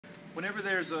Whenever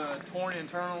there's a torn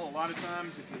internal, a lot of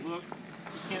times if you look,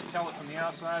 you can't tell it from the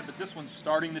outside, but this one's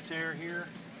starting to tear here.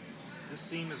 This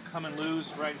seam is coming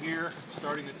loose right here,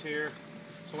 starting to tear.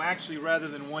 So actually, rather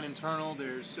than one internal,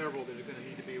 there's several that are going to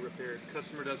need to be repaired. The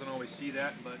customer doesn't always see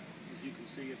that, but as you can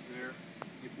see, it's there.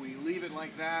 If we leave it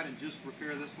like that and just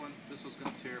repair this one's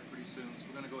going to tear pretty soon. So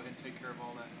we're going to go ahead and take care of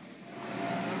all that.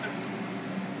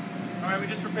 All right, we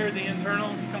just repaired the internal.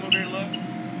 Come over here and look.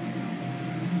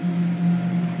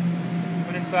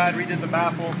 Went inside, redid the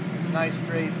baffle. Nice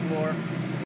straight floor.